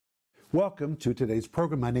Welcome to today's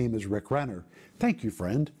program. My name is Rick Renner. Thank you,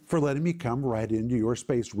 friend, for letting me come right into your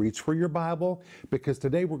space. Reach for your Bible, because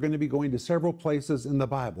today we're going to be going to several places in the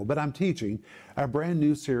Bible, but I'm teaching a brand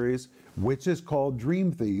new series, which is called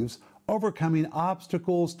Dream Thieves: Overcoming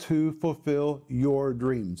Obstacles to Fulfill Your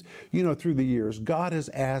Dreams. You know, through the years, God has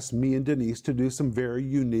asked me and Denise to do some very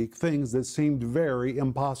unique things that seemed very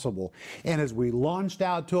impossible. And as we launched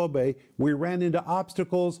out to obey, we ran into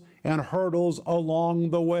obstacles and hurdles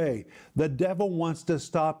along the way. The devil wants to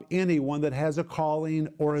stop anyone that has a calling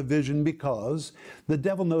or a vision, because the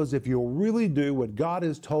devil knows if you'll really do what God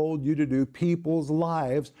has told you to do, people's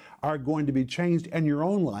lives are going to be changed and your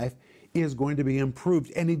own life is going to be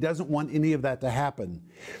improved, and he doesn't want any of that to happen.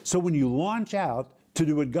 So when you launch out to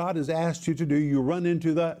do what God has asked you to do, you run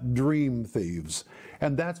into the dream thieves.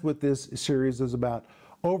 And that's what this series is about: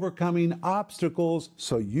 overcoming obstacles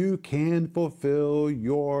so you can fulfill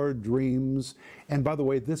your dreams. And by the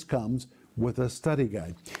way, this comes with a study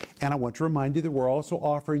guide. And I want to remind you that we're also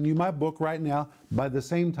offering you my book right now by the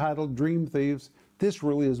same title, Dream Thieves. This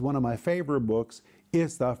really is one of my favorite books.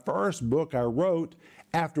 It's the first book I wrote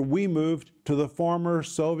after we moved to the former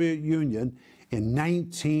Soviet Union in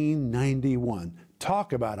 1991.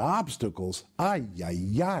 Talk about obstacles. Ay,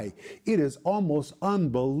 ay, ay. It is almost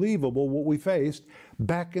unbelievable what we faced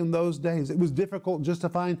back in those days. It was difficult just to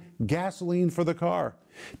find gasoline for the car,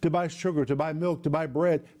 to buy sugar, to buy milk, to buy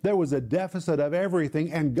bread. There was a deficit of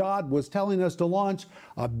everything, and God was telling us to launch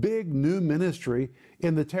a big new ministry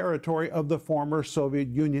in the territory of the former Soviet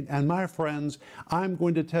Union. And my friends, I'm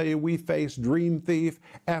going to tell you, we faced dream thief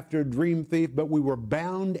after dream thief, but we were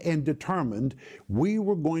bound and determined we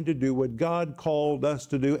were going to do what God called us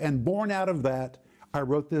to do. And born out of that, I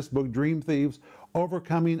wrote this book, Dream Thieves: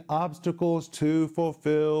 Overcoming Obstacles to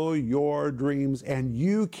Fulfill Your Dreams. And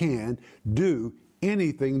you can do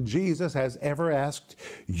anything Jesus has ever asked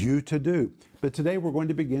you to do. But today we're going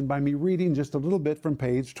to begin by me reading just a little bit from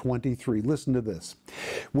page 23. Listen to this.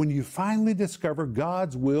 When you finally discover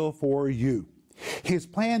God's will for you, His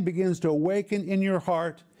plan begins to awaken in your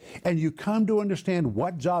heart, and you come to understand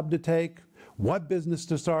what job to take, what business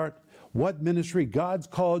to start, what ministry God's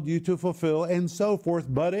called you to fulfill, and so forth.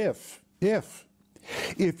 But if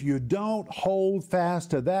you don't hold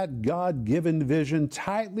fast to that God-given vision,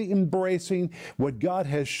 tightly embracing what God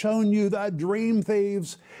has shown you, the dream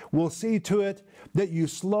thieves will see to it that you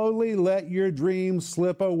slowly let your dreams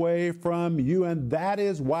slip away from you. And that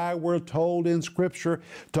is why we're told in Scripture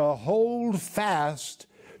to hold fast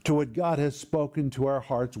to what God has spoken to our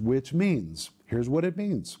hearts, which means, here's what it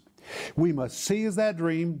means: we must seize that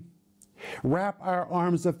dream, wrap our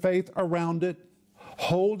arms of faith around it,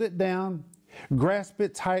 hold it down, grasp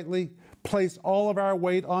it tightly, place all of our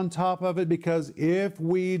weight on top of it, because if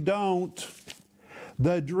we don't,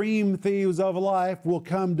 the dream thieves of life will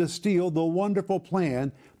come to steal the wonderful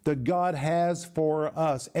plan that God has for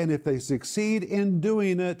us. And if they succeed in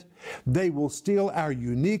doing it, they will steal our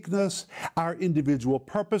uniqueness, our individual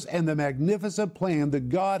purpose, and the magnificent plan that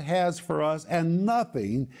God has for us. And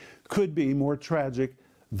nothing could be more tragic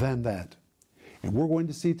than that. And we're going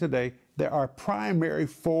to see today there are primary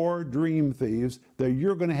 4 dream thieves that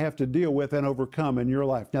you're going to have to deal with and overcome in your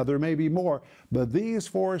life. Now, there may be more, but these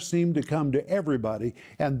 4 seem to come to everybody,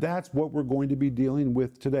 and that's what we're going to be dealing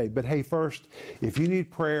with today. But hey, first, if you need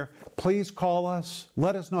prayer, please call us.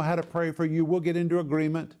 Let us know how to pray for you. We'll get into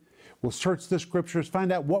agreement. We'll search the Scriptures,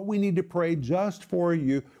 find out what we need to pray just for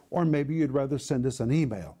you, or maybe you'd rather send us an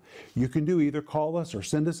email. You can do either: call us or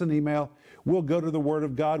send us an email. We'll go to the Word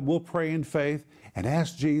of God, we'll pray in faith, and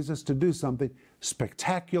ask Jesus to do something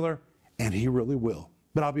spectacular, and He really will.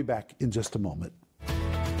 But I'll be back in just a moment.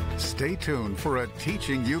 Stay tuned for a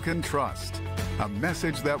teaching you can trust, a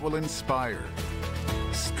message that will inspire,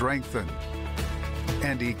 strengthen,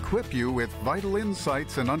 and equip you with vital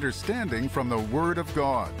insights and understanding from the Word of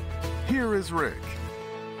God. Here is Rick.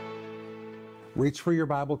 Reach for your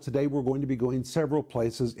Bible. Today we're going to be going several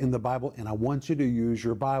places in the Bible, and I want you to use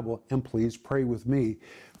your Bible, and please pray with me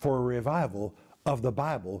for a revival of the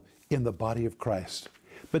Bible in the body of Christ.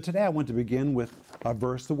 But today I want to begin with a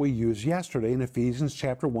verse that we used yesterday in Ephesians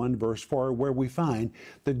chapter 1, verse 4, where we find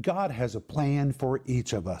that God has a plan for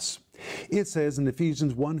each of us. It says in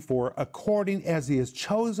Ephesians 1:4, according as He has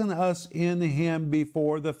chosen us in Him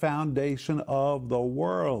before the foundation of the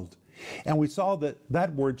world. And we saw that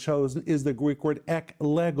that word chosen is the Greek word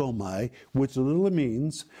eklegomai, which literally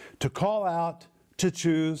means to call out, to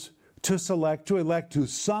choose, to select, to elect, to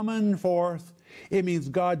summon forth. It means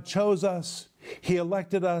God chose us. He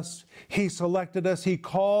elected us. He selected us. He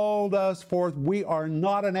called us forth. We are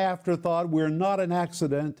not an afterthought. We're not an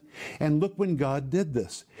accident. And look when God did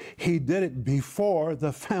this. He did it before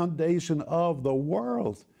the foundation of the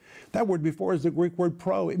world. That word before is the Greek word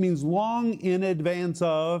pro. It means long in advance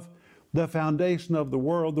of the foundation of the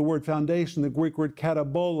world. The word foundation, the Greek word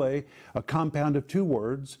katabole, a compound of two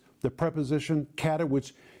words. The preposition kata,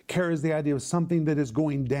 which carries the idea of something that is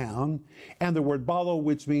going down, and the word balo,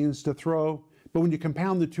 which means to throw. But when you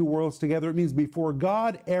compound the two words together, it means before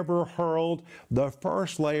God ever hurled the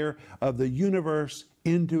first layer of the universe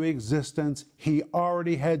into existence, He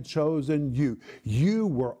already had chosen you. You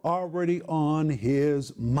were already on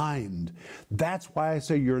His mind. That's why I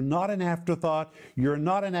say you're not an afterthought. You're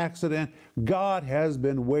not an accident. God has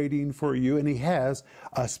been waiting for you, and He has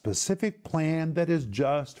a specific plan that is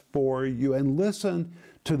just for you. And listen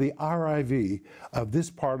to the RIV of this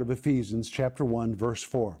part of Ephesians chapter 1, verse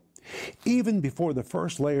 4. Even before the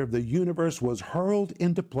first layer of the universe was hurled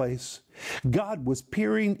into place, God was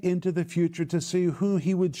peering into the future to see who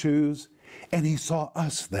He would choose, and He saw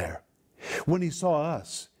us there. When He saw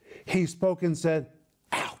us, He spoke and said,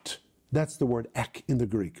 "Out." That's the word ek in the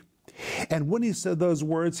Greek. And when He said those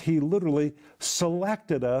words, He literally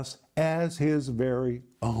selected us as His very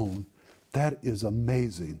own. That is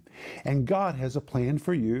amazing. And God has a plan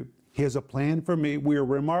for you. He has a plan for me. We are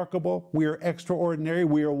remarkable. We are extraordinary.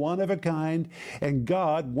 We are one of a kind. And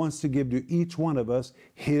God wants to give to each one of us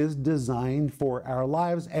His design for our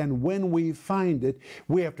lives. And when we find it,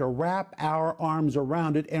 we have to wrap our arms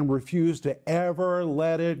around it and refuse to ever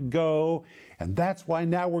let it go. And that's why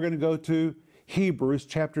now we're going to go to Hebrews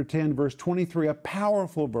chapter 10, verse 23, a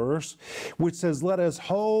powerful verse, which says, "Let us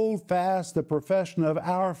hold fast the profession of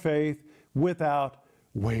our faith without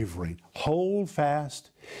wavering." Hold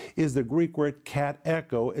fast is the Greek word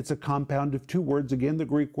kateko. It's a compound of two words. Again, the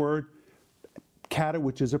Greek word kata,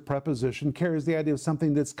 which is a preposition, carries the idea of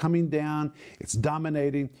something that's coming down, it's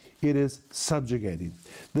dominating, it is subjugating.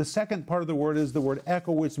 The second part of the word is the word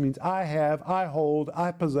echo, which means I have, I hold,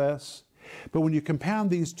 I possess. But when you compound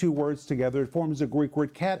these two words together, it forms the Greek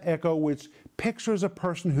word kateko, which pictures a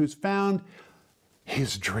person who's found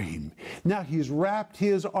his dream. Now He's wrapped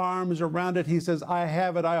His arms around it. He says, I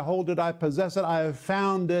have it, I hold it, I possess it, I have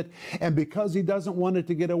found it. And because He doesn't want it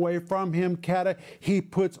to get away from Him, kata, He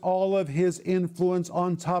puts all of His influence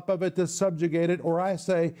on top of it to subjugate it. Or I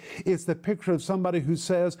say, it's the picture of somebody who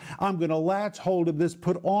says, I'm going to latch hold of this,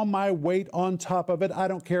 put all my weight on top of it. I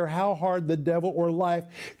don't care how hard the devil or life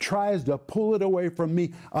tries to pull it away from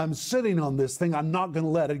me. I'm sitting on this thing. I'm not going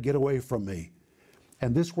to let it get away from me.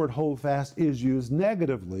 And this word hold fast is used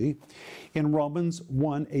negatively in Romans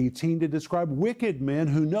 1:18 to describe wicked men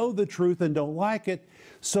who know the truth and don't like it,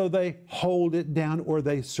 so they hold it down or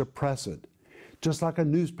they suppress it. Just like a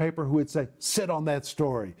newspaper who would say, sit on that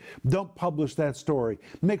story. Don't publish that story.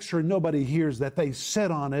 Make sure nobody hears that. They sit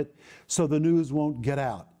on it so the news won't get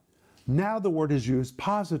out. Now the word is used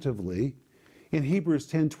positively in Hebrews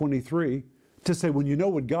 10:23 to say when you know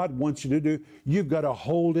what God wants you to do, you've got to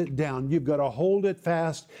hold it down. You've got to hold it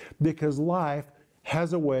fast, because life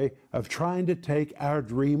has a way of trying to take our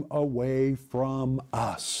dream away from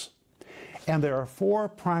us. And there are four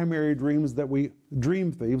primary dream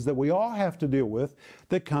thieves that we all have to deal with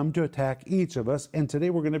that come to attack each of us. And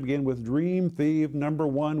today we're going to begin with dream thief number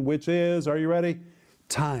one, which is, are you ready?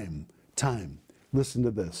 Time. Time. Listen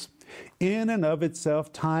to this. In and of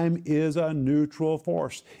itself, time is a neutral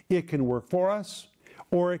force. It can work for us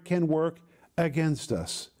or it can work against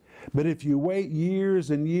us. But if you wait years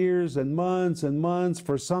and years and months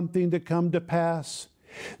for something to come to pass,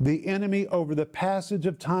 the enemy over the passage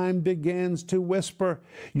of time begins to whisper,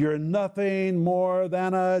 you're nothing more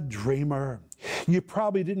than a dreamer. You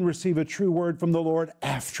probably didn't receive a true word from the Lord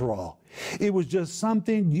after all. It was just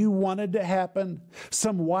something you wanted to happen,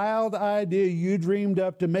 some wild idea you dreamed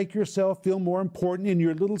up to make yourself feel more important in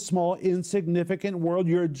your little, small, insignificant world.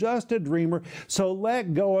 You're just a dreamer, so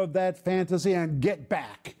let go of that fantasy and get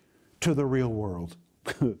back to the real world.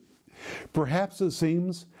 Perhaps it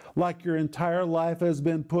seems like your entire life has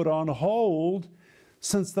been put on hold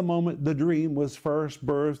since the moment the dream was first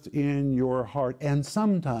birthed in your heart. And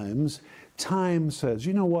sometimes time says,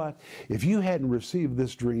 you know what? If you hadn't received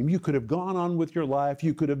this dream, you could have gone on with your life.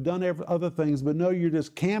 You could have done other things, but no, you're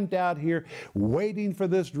just camped out here waiting for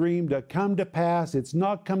this dream to come to pass. It's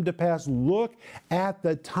not come to pass. Look at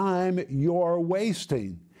the time you're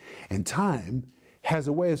wasting. And time has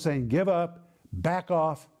a way of saying, give up, back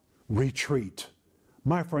off, retreat.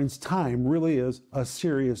 My friends, time really is a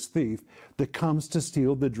serious thief that comes to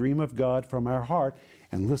steal the dream of God from our heart.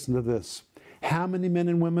 And listen to this. How many men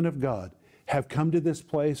and women of God have come to this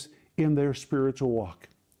place in their spiritual walk.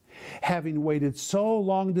 Having waited so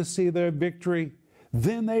long to see their victory,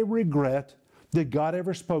 then they regret that God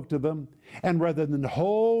ever spoke to them, and rather than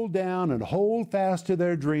hold down and hold fast to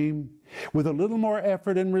their dream, with a little more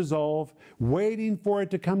effort and resolve, waiting for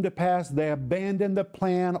it to come to pass, they abandon the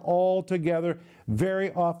plan altogether,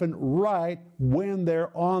 very often right when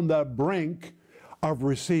they're on the brink of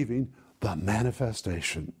receiving the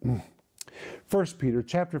manifestation. 1 Peter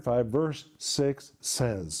chapter 5, verse 6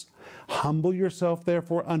 says, "Humble yourself,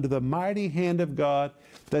 therefore, under the mighty hand of God,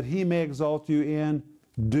 that he may exalt you in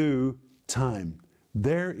due time."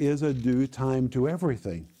 There is a due time to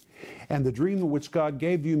everything. And the dream which God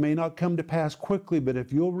gave you may not come to pass quickly, but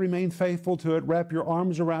if you'll remain faithful to it, wrap your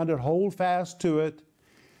arms around it, hold fast to it,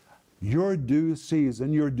 your due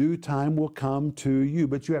season, your due time will come to you.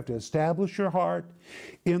 But you have to establish your heart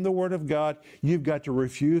in the Word of God. You've got to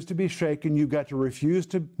refuse to be shaken. You've got to refuse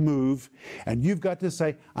to move. And you've got to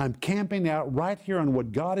say, I'm camping out right here on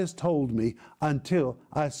what God has told me until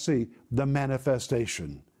I see the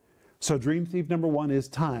manifestation. So dream thief number one is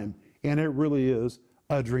time, and it really is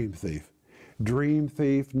a dream thief. Dream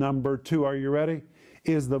thief number two, are you ready?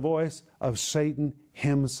 Is the voice of Satan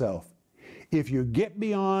himself. If you get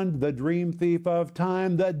beyond the dream thief of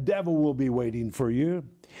time, the devil will be waiting for you.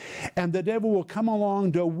 And the devil will come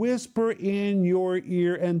along to whisper in your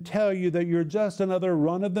ear and tell you that you're just another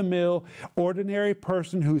run-of-the-mill, ordinary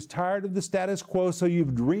person who's tired of the status quo, so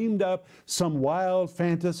you've dreamed up some wild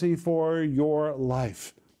fantasy for your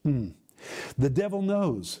life. The devil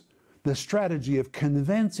knows the strategy of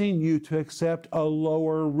convincing you to accept a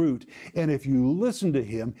lower route. And if you listen to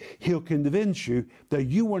him, he'll convince you that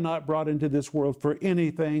you were not brought into this world for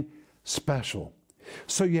anything special.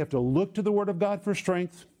 So you have to look to the Word of God for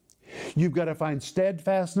strength. You've got to find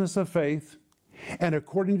steadfastness of faith. And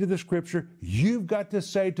according to the Scripture, you've got to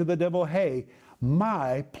say to the devil, hey,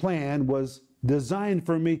 my plan was designed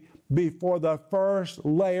for me before the first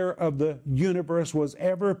layer of the universe was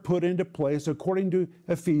ever put into place. According to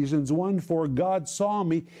Ephesians 1:4, God saw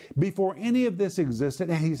me before any of this existed,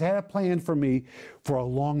 and He's had a plan for me for a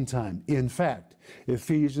long time. In fact,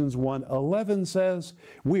 Ephesians 1:11 says,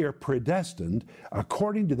 we are predestined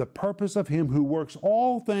according to the purpose of Him who works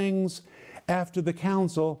all things after the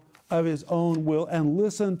counsel of His own will. And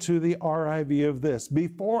listen to the RIV of this.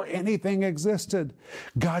 Before anything existed,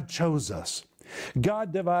 God chose us.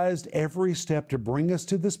 God devised every step to bring us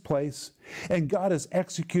to this place, and God has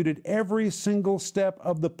executed every single step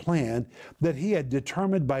of the plan that He had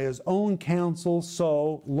determined by His own counsel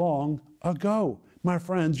so long ago. My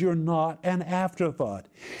friends, you're not an afterthought.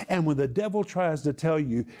 And when the devil tries to tell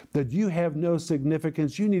you that you have no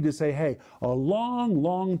significance, you need to say, hey, a long,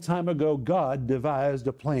 long time ago, God devised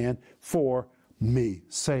a plan for me.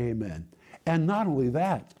 Say amen. And not only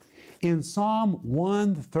that, in Psalm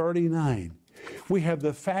 139, we have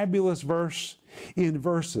the fabulous verse in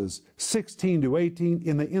verses 16 to 18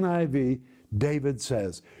 in the NIV. David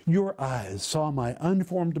says, your eyes saw my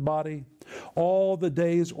unformed body. All the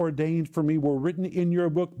days ordained for me were written in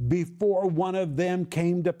your book before one of them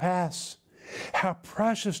came to pass. How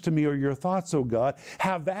precious to me are your thoughts, O God.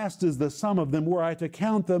 How vast is the sum of them. Were I to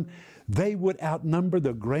count them, they would outnumber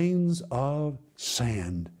the grains of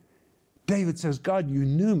sand. David says, God, you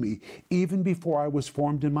knew me even before I was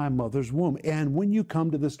formed in my mother's womb. And when you come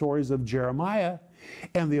to the stories of Jeremiah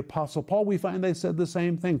and the Apostle Paul, we find they said the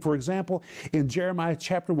same thing. For example, in Jeremiah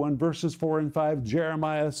chapter 1, verses 4 and 5,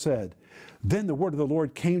 Jeremiah said, then the word of the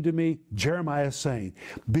Lord came to me, Jeremiah saying,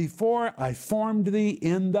 before I formed thee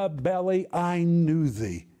in the belly, I knew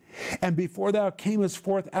thee. And before thou camest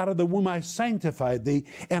forth out of the womb, I sanctified thee,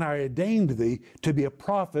 and I ordained thee to be a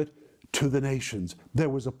prophet to the nations. There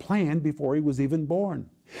was a plan before he was even born.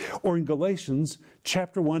 Or in Galatians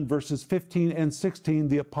chapter 1, verses 15 and 16,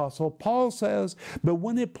 the Apostle Paul says, but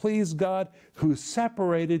when it pleased God, who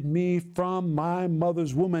separated me from my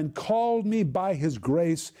mother's womb and called me by His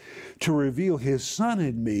grace to reveal His Son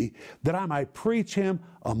in me, that I might preach Him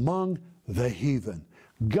among the heathen.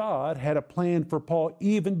 God had a plan for Paul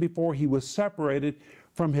even before he was separated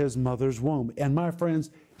from his mother's womb. And my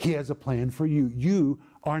friends, He has a plan for you. You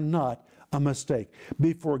are not a mistake.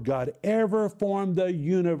 Before God ever formed the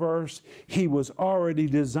universe, He was already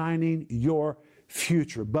designing your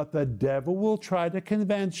future. But the devil will try to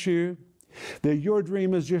convince you that your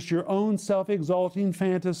dream is just your own self-exalting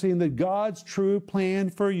fantasy and that God's true plan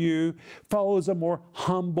for you follows a more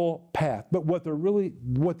humble path. But what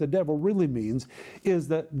the devil really means is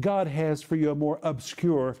that God has for you a more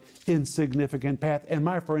obscure, insignificant path. And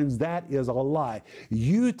my friends, that is a lie.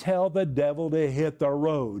 You tell the devil to hit the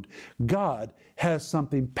road. God has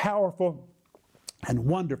something powerful and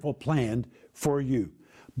wonderful planned for you.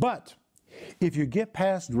 But if you get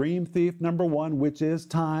past dream thief number 1, which is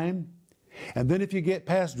time, and then if you get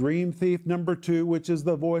past dream thief number 2, which is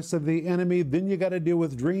the voice of the enemy, then you got to deal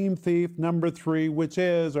with dream thief number 3, which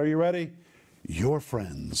is, are you ready? Your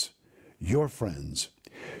friends. Your friends.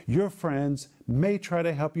 Your friends may try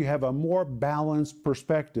to help you have a more balanced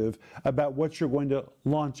perspective about what you're going to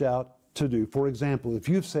launch out to do. For example, if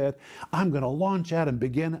you've said, I'm going to launch out and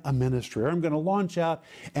begin a ministry, or I'm going to launch out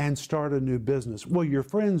and start a new business. Well, your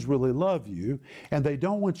friends really love you, and they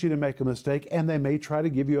don't want you to make a mistake, and they may try to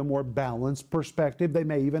give you a more balanced perspective. They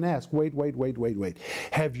may even ask, wait.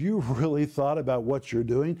 Have you really thought about what you're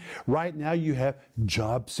doing? Right now, you have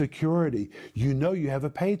job security. You know you have a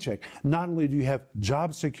paycheck. Not only do you have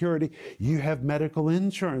job security, you have medical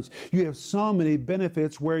insurance. You have so many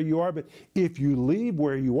benefits where you are, but if you leave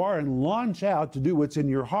where you are and launch out to do what's in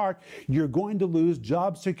your heart, you're going to lose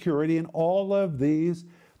job security and all of these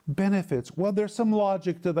benefits. Well, there's some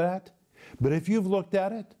logic to that, but if you've looked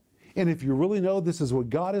at it, and if you really know this is what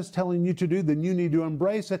God is telling you to do, then you need to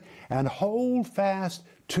embrace it and hold fast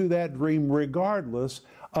to that dream regardless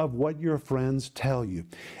of what your friends tell you.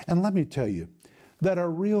 And let me tell you that a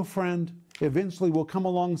real friend eventually will come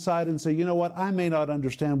alongside and say, you know what, I may not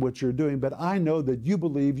understand what you're doing, but I know that you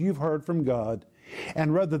believe you've heard from God.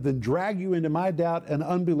 And rather than drag you into my doubt and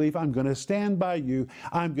unbelief, I'm going to stand by you,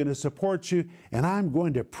 I'm going to support you, and I'm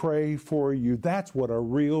going to pray for you. That's what a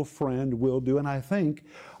real friend will do. And I think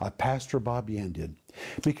Pastor Bob Yan did.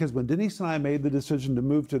 Because when Denise and I made the decision to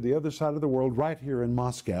move to the other side of the world, right here in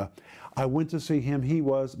Moscow, I went to see him. He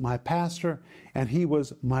was my pastor, and he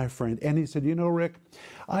was my friend. And he said, you know, Rick,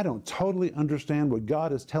 I don't totally understand what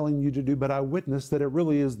God is telling you to do, but I witness that it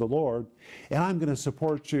really is the Lord, and I'm going to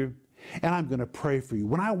support you. And I'm going to pray for you.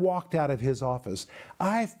 When I walked out of his office,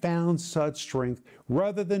 I found such strength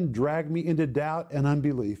rather than drag me into doubt and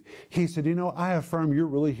unbelief. He said, you know, I affirm you're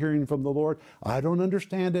really hearing from the Lord. I don't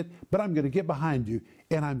understand it, but I'm going to get behind you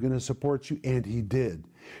and I'm going to support you. And he did.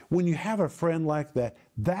 When you have a friend like that,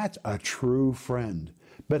 that's a true friend.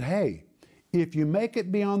 But hey, if you make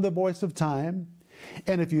it beyond the voice of time,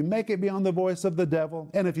 and if you make it beyond the voice of the devil,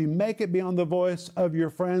 and if you make it beyond the voice of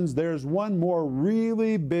your friends, there's one more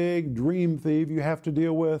really big dream thief you have to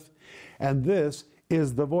deal with, and this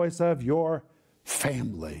is the voice of your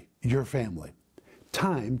family. Your family.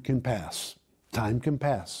 Time can pass. Time can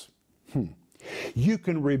pass. You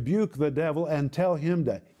can rebuke the devil and tell him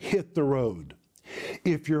to hit the road.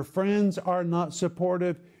 If your friends are not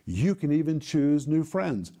supportive, you can even choose new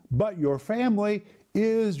friends. But your family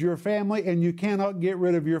is your family, and you cannot get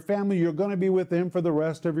rid of your family. You're going to be with them for the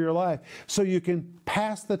rest of your life. So you can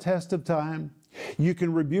pass the test of time. You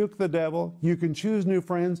can rebuke the devil. You can choose new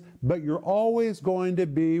friends, but you're always going to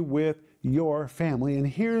be with your family. And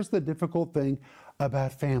here's the difficult thing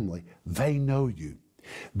about family. They know you.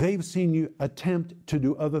 They've seen you attempt to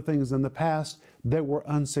do other things in the past that were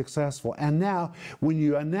unsuccessful. And now, when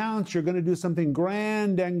you announce you're going to do something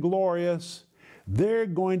grand and glorious, they're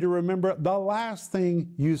going to remember the last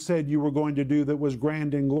thing you said you were going to do that was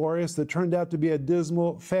grand and glorious that turned out to be a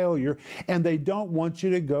dismal failure, and they don't want you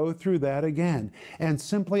to go through that again. And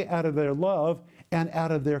simply out of their love and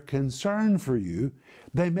out of their concern for you,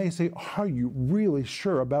 they may say, are you really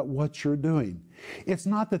sure about what you're doing? It's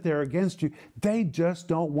not that they're against you. They just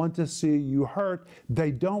don't want to see you hurt.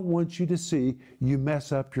 They don't want you to see you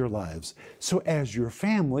mess up your lives. So as your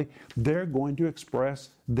family, they're going to express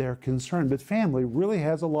their concern. But family really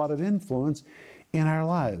has a lot of influence in our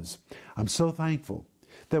lives. I'm so thankful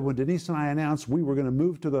that when Denise and I announced we were going to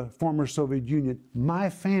move to the former Soviet Union, my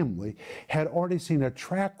family had already seen a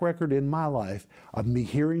track record in my life of me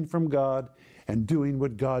hearing from God and doing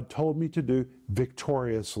what God told me to do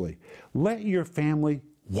victoriously. Let your family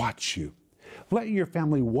watch you. Let your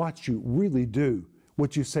family watch you really do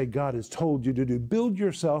what you say God has told you to do. Build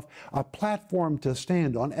yourself a platform to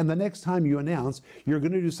stand on, and the next time you announce you're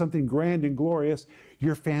going to do something grand and glorious,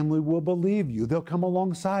 your family will believe you. They'll come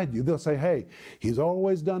alongside you. They'll say, hey, he's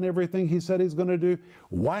always done everything he said he's going to do.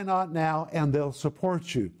 Why not now? And they'll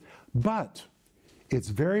support you. But it's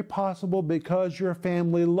very possible, because your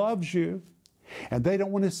family loves you and they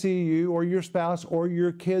don't want to see you or your spouse or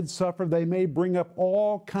your kids suffer, they may bring up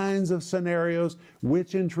all kinds of scenarios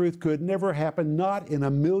which in truth could never happen, not in a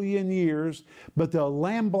million years, but they'll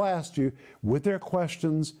lambaste you with their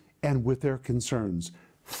questions and with their concerns.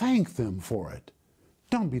 Thank them for it.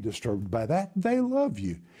 Don't be disturbed by that. They love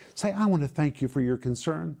you. Say, I want to thank you for your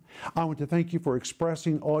concern. I want to thank you for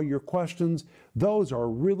expressing all your questions. Those are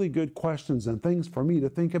really good questions and things for me to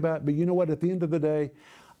think about. But you know what? At the end of the day,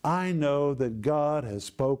 I know that God has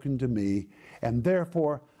spoken to me, and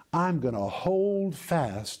therefore I'm going to hold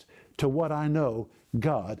fast to what I know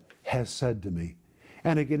God has said to me.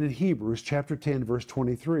 And again in Hebrews chapter 10, verse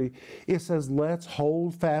 23, it says, let's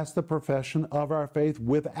hold fast the profession of our faith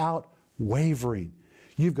without wavering.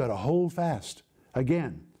 You've got to hold fast.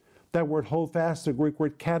 Again, that word hold fast, the Greek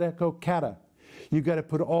word kata. You've got to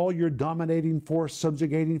put all your dominating force,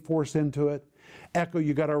 subjugating force into it. Echo,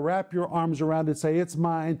 you've got to wrap your arms around it, say, it's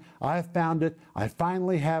mine, I found it, I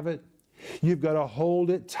finally have it. You've got to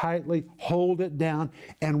hold it tightly, hold it down,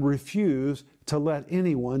 and refuse to let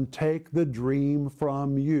anyone take the dream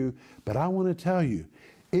from you. But I want to tell you,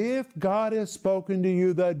 if God has spoken to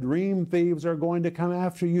you, the dream thieves are going to come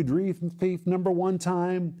after you. Dream thief number one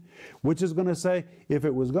time, which is going to say, if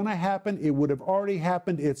it was going to happen, it would have already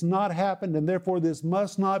happened. It's not happened, and therefore this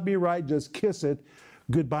must not be right. Just kiss it.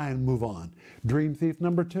 Goodbye and move on. Dream thief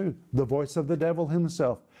number two, the voice of the devil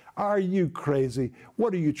himself. Are you crazy?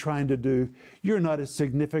 What are you trying to do? You're not as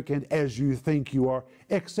significant as you think you are.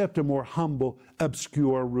 Accept a more humble,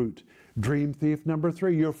 obscure route. Dream thief number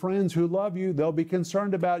three, your friends who love you, they'll be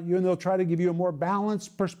concerned about you and they'll try to give you a more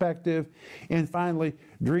balanced perspective. And finally,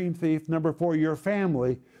 dream thief number four, your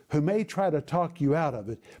family, who may try to talk you out of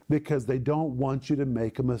it because they don't want you to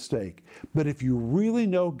make a mistake. But if you really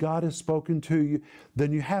know God has spoken to you,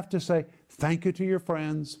 then you have to say thank you to your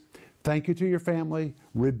friends, thank you to your family,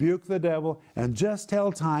 rebuke the devil, and just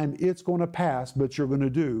tell time it's going to pass, but you're going to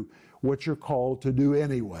do what you're called to do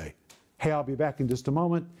anyway. Hey, I'll be back in just a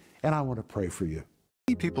moment, and I want to pray for you.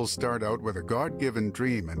 Many people start out with a God-given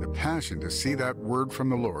dream and a passion to see that word from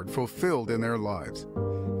the Lord fulfilled in their lives.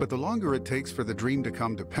 But the longer it takes for the dream to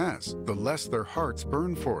come to pass, the less their hearts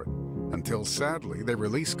burn for it, until sadly they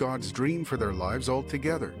release God's dream for their lives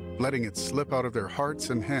altogether, letting it slip out of their hearts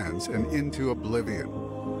and hands and into oblivion.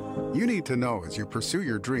 You need to know as you pursue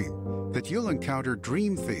your dream that you'll encounter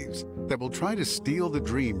dream thieves that will try to steal the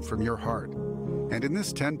dream from your heart. And in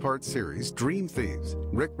this 10-part series, Dream Thieves,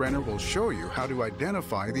 Rick Renner will show you how to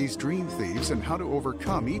identify these dream thieves and how to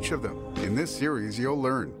overcome each of them. In this series, you'll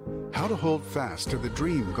learn how to hold fast to the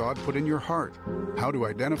dream God put in your heart, how to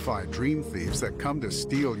identify dream thieves that come to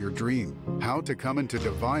steal your dream, how to come into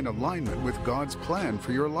divine alignment with God's plan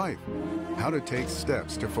for your life, how to take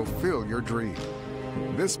steps to fulfill your dream.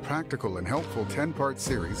 This practical and helpful 10-part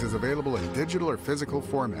series is available in digital or physical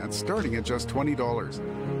formats starting at just $20.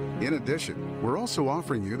 In addition, we're also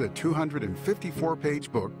offering you the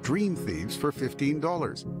 254-page book, Dream Thieves, for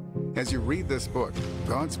 $15. As you read this book,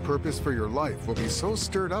 God's purpose for your life will be so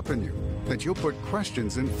stirred up in you that you'll put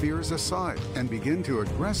questions and fears aside and begin to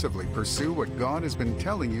aggressively pursue what God has been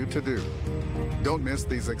telling you to do. Don't miss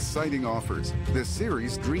these exciting offers, this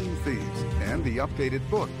series, Dream Thieves, and the updated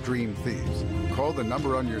book, Dream Thieves. Call the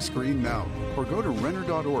number on your screen now, or go to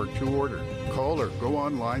Renner.org to order. Call or go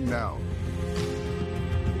online now.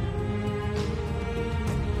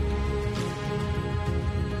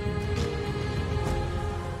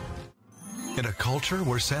 In a culture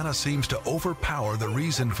where Santa seems to overpower the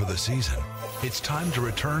reason for the season, it's time to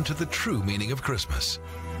return to the true meaning of Christmas.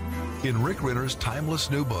 In Rick Renner's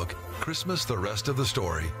timeless new book, Christmas, the Rest of the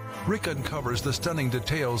Story, Rick uncovers the stunning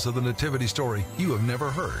details of the nativity story you have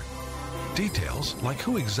never heard. Details like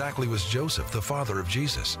who exactly was Joseph, the father of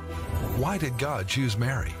Jesus? Why did God choose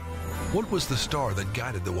Mary? What was the star that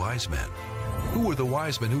guided the wise men? Who were the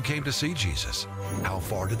wise men who came to see Jesus? How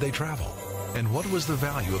far did they travel? And what was the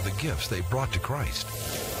value of the gifts they brought to Christ?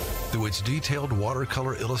 Through its detailed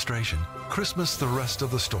watercolor illustration, Christmas, the Rest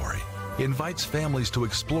of the Story invites families to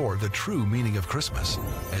explore the true meaning of Christmas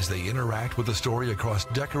as they interact with the story across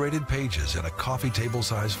decorated pages in a coffee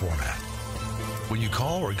table-size format. When you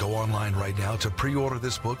call or go online right now to pre-order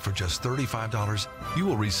this book for just $35, you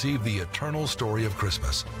will receive the eternal story of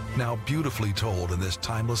Christmas, now beautifully told in this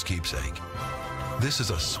timeless keepsake. This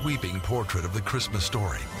is a sweeping portrait of the Christmas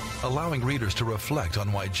story, allowing readers to reflect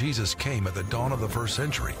on why Jesus came at the dawn of the first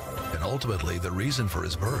century and ultimately the reason for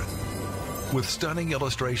his birth. With stunning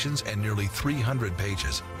illustrations and nearly 300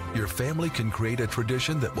 pages, your family can create a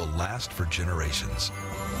tradition that will last for generations.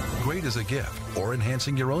 Great as a gift or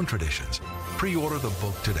enhancing your own traditions, pre-order the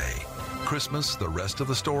book today. Christmas, the Rest of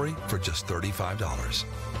the Story, for just $35.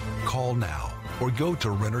 Call now or go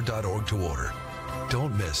to Renner.org to order.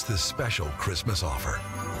 Don't miss this special Christmas offer.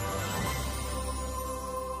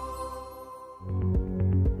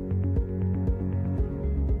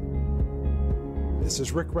 This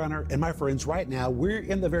is Rick Renner, and my friends, right now we're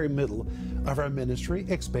in the very middle of our ministry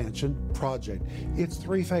expansion project. It's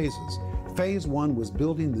 3 phases. Phase 1 was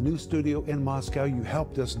building the new studio in Moscow. You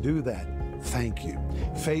helped us do that. Thank you.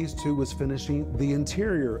 Phase 2 was finishing the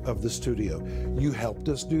interior of the studio. You helped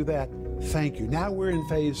us do that. thank you. Now we're in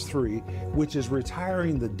phase 3, which is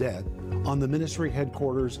retiring the debt on the ministry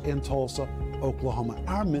headquarters in Tulsa, Oklahoma.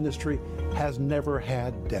 Our ministry has never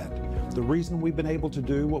had debt. The reason we've been able to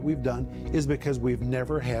do what we've done is because we've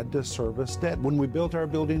never had to service debt. When we built our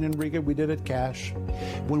building in Riga, we did it cash.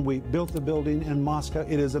 When we built the building in Moscow,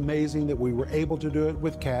 it is amazing that we were able to do it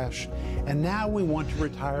with cash. And now we want to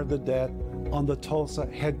retire the debt on the Tulsa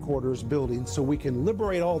headquarters building so we can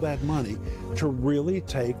liberate all that money to really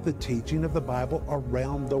take the teaching of the Bible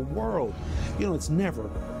around the world. You know, it's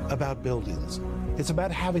never about buildings. It's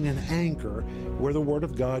about having an anchor where the Word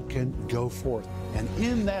of God can go forth. And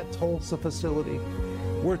in that Tulsa facility,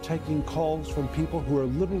 we're taking calls from people who are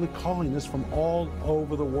literally calling us from all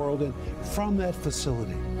over the world. And from that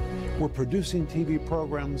facility, we're producing TV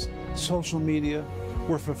programs, social media,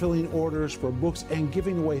 we're fulfilling orders for books and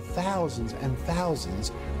giving away thousands and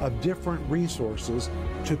thousands of different resources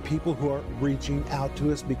to people who are reaching out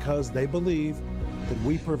to us because they believe that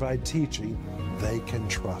we provide teaching they can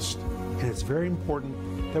trust. And it's very important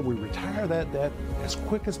that we retire that debt as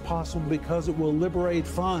quick as possible because it will liberate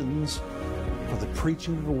funds for the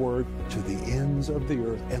preaching of the Word to the ends of the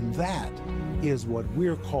earth. And that is what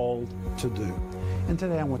we're called to do. And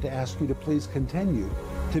today I want to ask you to please continue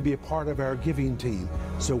to be a part of our giving team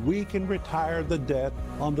so we can retire the debt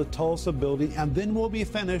on the Tulsa building, and then we'll be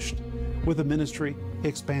finished with the ministry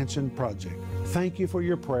expansion project. Thank you for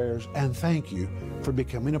your prayers, and thank you for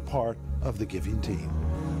becoming a part of the giving team.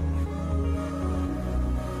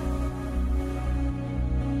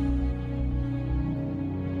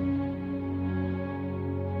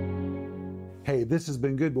 Hey, this has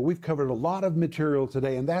been good, but we've covered a lot of material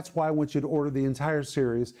today, and that's why I want you to order the entire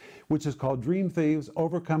series, which is called Dream Thieves,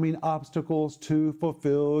 Overcoming Obstacles to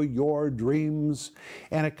Fulfill Your Dreams.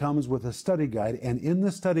 And it comes with a study guide, and in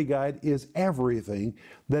the study guide is everything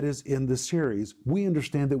that is in the series. We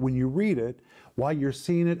understand that when you read it, while you're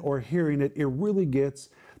seeing it or hearing it, it really gets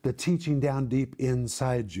the teaching down deep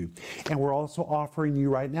inside you. And we're also offering you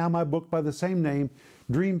right now my book by the same name,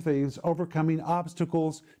 Dream Thieves, Overcoming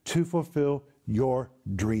Obstacles to Fulfill Your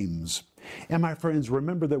Dreams. And my friends,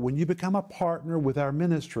 remember that when you become a partner with our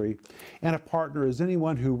ministry, and a partner is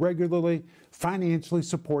anyone who regularly financially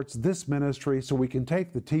supports this ministry so we can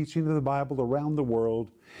take the teaching of the Bible around the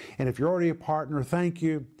world. And if you're already a partner, thank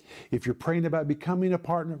you. If you're praying about becoming a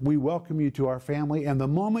partner, we welcome you to our family. And the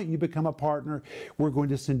moment you become a partner, we're going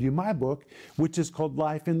to send you my book, which is called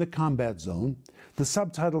Life in the Combat Zone. The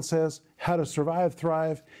subtitle says, How to Survive,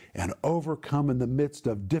 Thrive, and Overcome in the Midst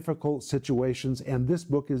of Difficult Situations. And this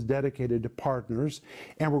book is dedicated to partners.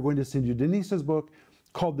 And we're going to send you Denise's book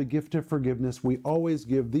called The Gift of Forgiveness. We always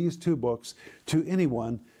give these two books to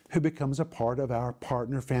anyone who becomes a part of our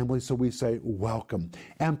partner family. So we say, welcome.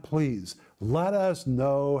 And please, let us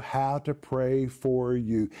know how to pray for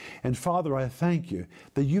you. And Father, I thank you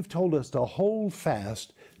that you've told us to hold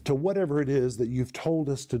fast to whatever it is that you've told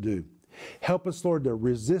us to do. Help us, Lord, to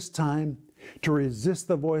resist time, to resist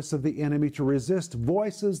the voice of the enemy, to resist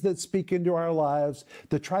voices that speak into our lives,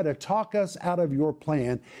 to try to talk us out of your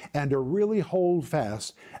plan, and to really hold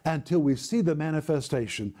fast until we see the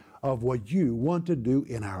manifestation of what you want to do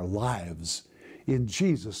in our lives. In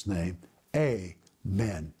Jesus' name,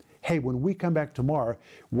 amen. Hey, when we come back tomorrow,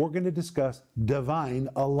 we're going to discuss divine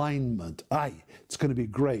alignment. It's going to be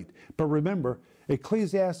great. But remember,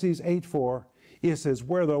 Ecclesiastes 8:4, it says,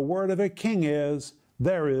 where the word of a king is,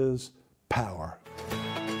 there is power.